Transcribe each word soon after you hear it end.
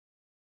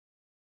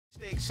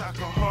I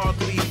can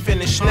hardly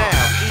finish now.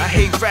 I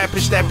hate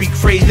rappers that be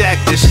great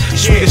actors.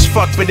 Sweet as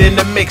fuck, but in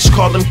the mix,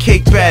 call them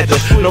cake batter.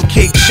 No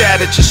cake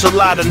chatter, just a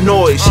lot of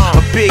noise.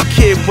 A big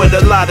kid with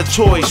a lot of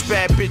toys.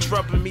 Bad bitch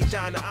rubbing me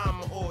down the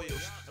armor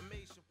oils.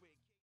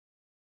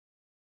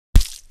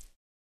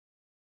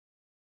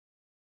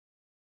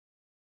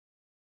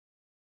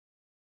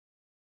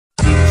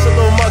 It's a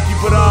little monkey,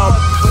 but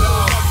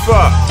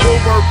fuck, we'll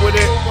work with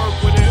it.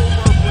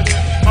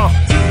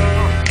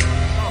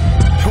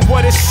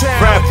 What it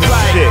sounds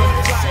like.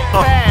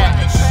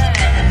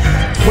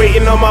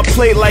 Waiting on my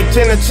plate like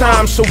dinner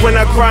time. So when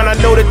I grind, I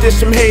know that there's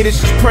some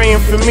haters just praying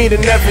for me to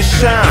never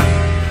shine.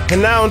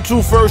 And I don't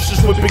do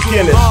verses with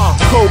beginners.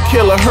 Cold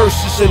killer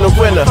hearses in the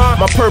winter.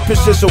 My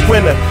purpose is a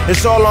winner.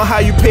 It's all on how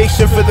you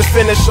patient for the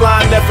finish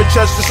line. Never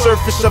judge the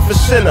surface of a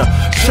sinner.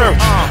 Church.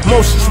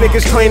 Most of these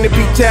niggas claim to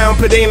be down,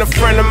 but ain't a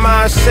friend of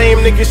mine. Same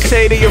niggas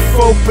say they a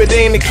folk, but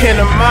ain't a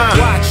kin of mine.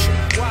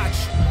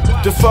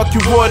 The fuck you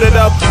ordered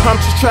up? I'm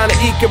just trying to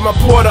eke my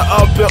porter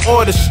up and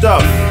order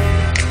stuff.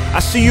 I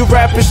see you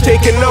rappers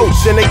taking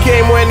notes in a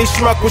game where any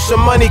schmuck with some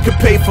money could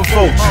pay for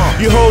votes.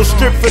 You hoes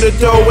strip for the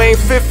dough, ain't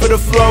fit for the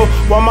flow.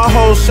 While my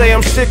hoes say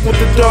I'm sick with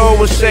the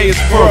dough and say it's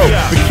broke.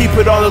 But keep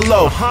it on the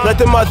low, let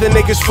them other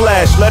niggas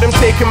flash. Let them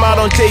take him out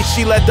on date,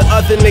 she let the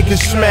other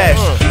niggas smash.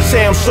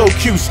 Say I'm so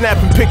cute,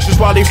 snapping pictures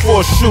while they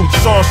force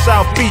shoots. On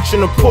South Beach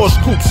in a Porsche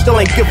coupe, still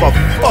ain't give a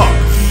fuck.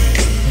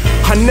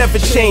 I never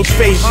change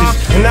faces,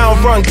 and I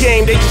don't run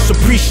game, they just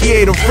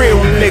appreciate a real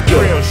nigga.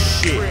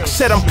 I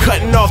said I'm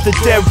cutting off the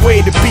dead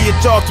weight to be a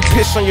dog to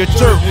piss on your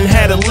dirt and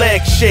had a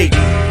leg shake.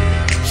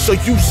 So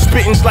you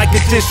spittin's like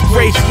a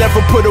disgrace, never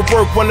put a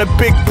work on a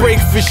big break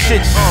for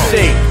shit's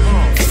sake.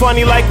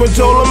 Funny like when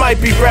Dola might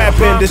be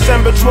rapping,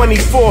 December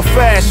 24th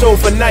fast,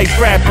 overnight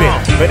rapping.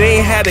 But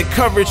ain't had the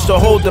courage to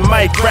hold the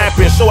mic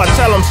rapping, so I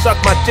tell him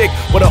suck my dick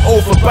with an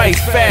overbite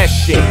fast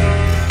shit.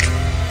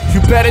 You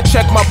better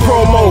check my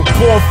promo,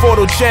 born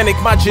photogenic,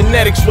 my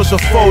genetics was a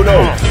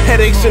photo.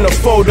 Headaches in a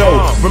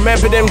photo,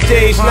 remember them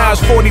days, now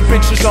it's 40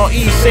 bitches on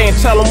E saying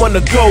tell them when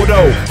to go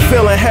though.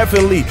 Feeling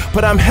heavenly,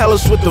 but I'm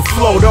hellish with the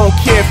flow. Don't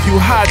care if you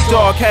hot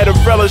dog, had a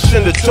relish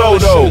in the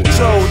dodo.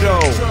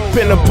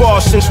 Been a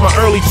boss since my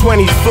early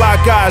 20s, fly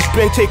guys,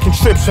 been taking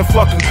trips and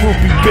fucking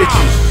groupie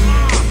bitches.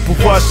 But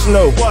what's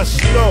no?